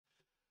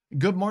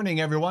Good morning,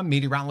 everyone.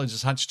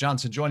 Meteorologist Hutch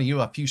Johnson joining you.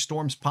 A few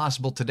storms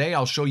possible today.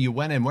 I'll show you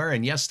when and where.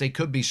 And yes, they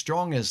could be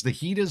strong as the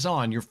heat is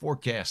on. Your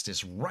forecast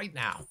is right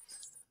now.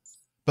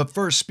 But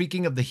first,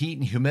 speaking of the heat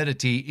and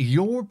humidity,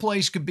 your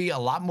place could be a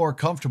lot more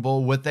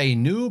comfortable with a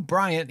new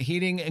Bryant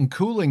heating and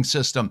cooling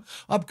system.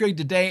 Upgrade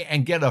today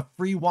and get a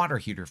free water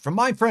heater from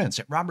my friends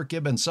at Robert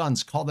Gibb and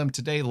Sons. Call them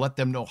today. Let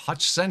them know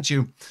Hutch sent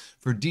you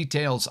for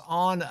details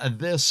on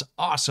this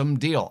awesome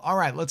deal. All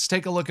right, let's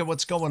take a look at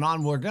what's going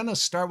on. We're going to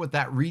start with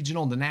that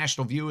regional to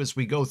national view as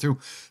we go through.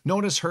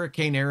 Notice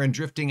Hurricane Aaron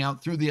drifting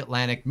out through the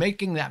Atlantic,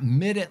 making that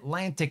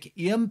mid-Atlantic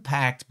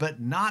impact, but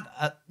not,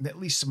 at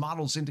least some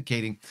models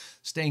indicating,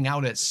 staying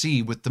out at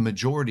sea with the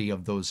majority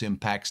of those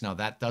impacts. Now,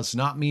 that does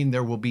not mean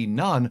there will be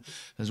none,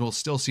 as we'll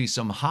still see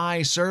some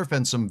high surf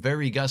and some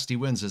very gusty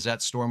winds as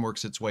that storm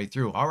works its way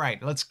through. All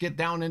right, let's get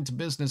down into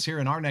business here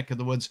in our neck of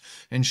the woods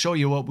and show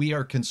you what we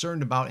are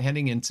concerned about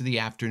heading into the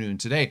afternoon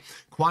today.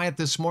 Quiet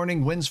this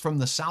morning, winds from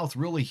the south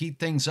really heat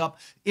things up.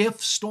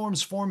 If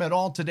storms form at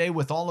all today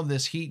with all of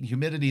this heat and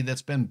humidity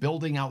that's been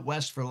building out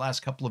west for the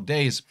last couple of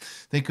days,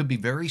 they could be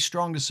very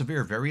strong to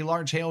severe. Very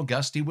large hail,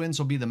 gusty winds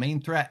will be the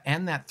main threat,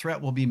 and that threat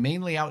will be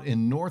mainly out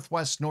in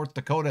northwest North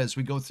Dakota as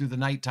we go through the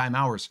nighttime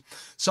hours.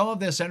 Some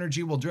of this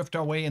energy will drift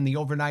our way in the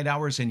overnight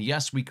hours, and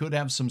yes, we could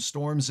have some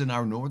storms in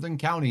our northern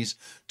counties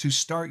to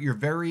start your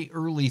very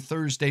early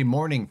Thursday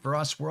morning. For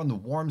us, we're on the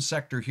warm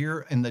sector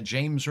here in the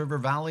James River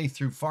Valley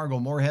through Fargo,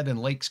 Moorhead,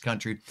 and Lakes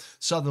country.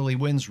 Southerly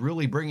winds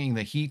really bringing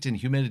the heat and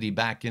humidity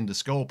back into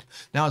scope.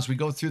 Now, as we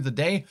go through the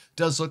day,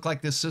 does look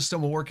like this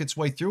system will work its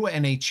way through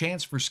and a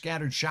chance for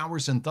scattered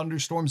showers and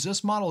thunderstorms.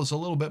 This model is a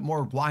little bit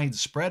more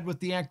widespread with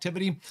the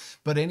activity,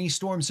 but any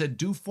storms that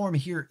do form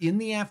here in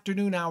the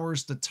afternoon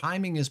hours, the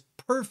timing is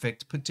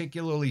perfect,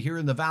 particularly here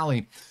in the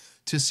valley,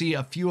 to see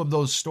a few of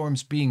those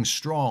storms being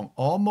strong.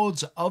 All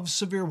modes of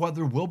severe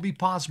weather will be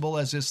possible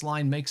as this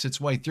line makes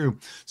its way through.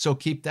 So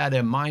keep that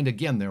in mind.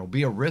 Again, there will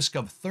be a risk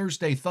of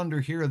Thursday thunder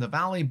here in the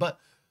valley, but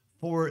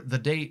for the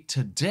day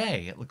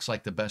today, it looks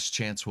like the best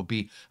chance will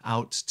be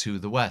out to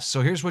the west. So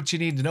here's what you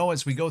need to know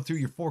as we go through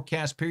your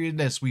forecast period.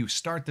 As we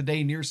start the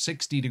day near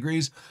 60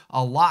 degrees,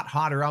 a lot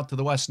hotter out to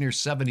the west near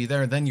 70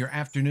 there. Then your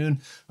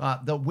afternoon,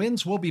 the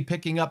winds will be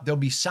picking up. They'll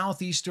be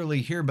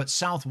southeasterly here, but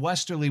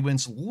southwesterly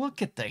winds.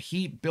 Look at the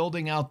heat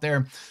building out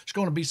there. There's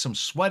going to be some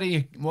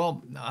sweaty,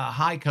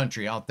 high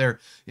country out there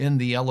in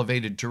the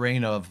elevated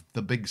terrain of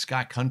the big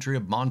sky country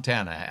of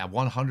Montana at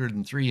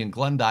 103 in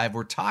Glendive.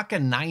 We're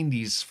talking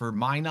 90s for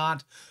Minot.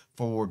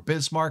 For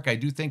Bismarck, I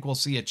do think we'll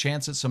see a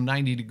chance at some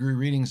 90-degree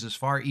readings as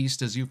far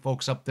east as you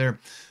folks up there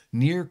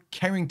near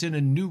Carrington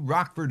and New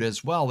Rockford,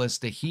 as well as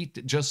the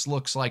heat just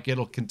looks like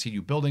it'll continue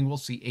building. We'll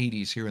see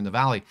 80s here in the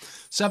valley.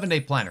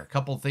 7-day planner, a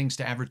couple of things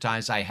to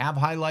advertise. I have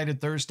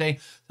highlighted Thursday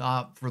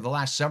for the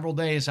last several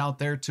days out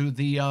there to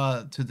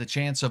the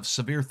chance of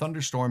severe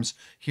thunderstorms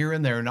here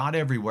and there, not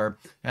everywhere,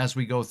 as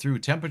we go through.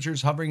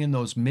 Temperatures hovering in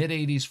those mid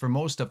 80s for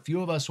most. A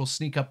few of us will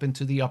sneak up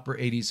into the upper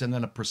 80s, and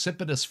then a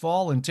precipitous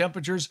fall in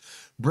temperatures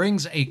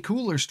brings a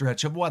cooler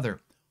stretch of weather.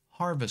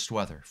 Harvest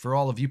weather for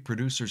all of you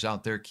producers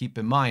out there. Keep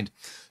in mind,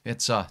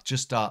 it's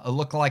just a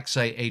look like,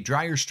 say, a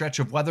drier stretch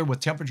of weather with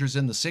temperatures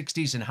in the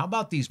 60s. And how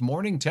about these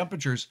morning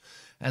temperatures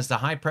as the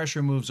high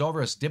pressure moves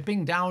over us,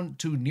 dipping down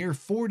to near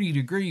 40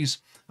 degrees?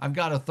 I've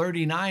got a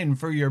 39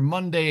 for your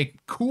Monday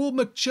cool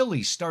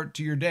McChilly start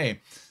to your day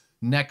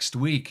next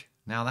week.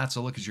 Now, that's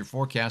a look at your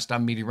forecast.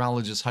 I'm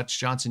meteorologist Hutch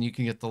Johnson. You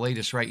can get the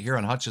latest right here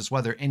on Hutch's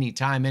Weather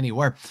anytime,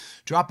 anywhere.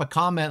 Drop a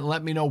comment and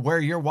let me know where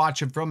you're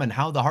watching from and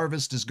how the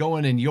harvest is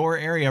going in your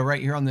area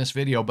right here on this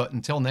video. But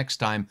until next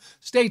time,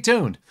 stay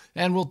tuned,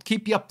 and we'll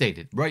keep you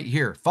updated right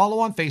here. Follow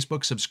on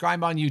Facebook,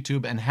 subscribe on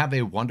YouTube, and have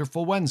a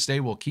wonderful Wednesday.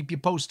 We'll keep you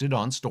posted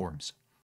on storms.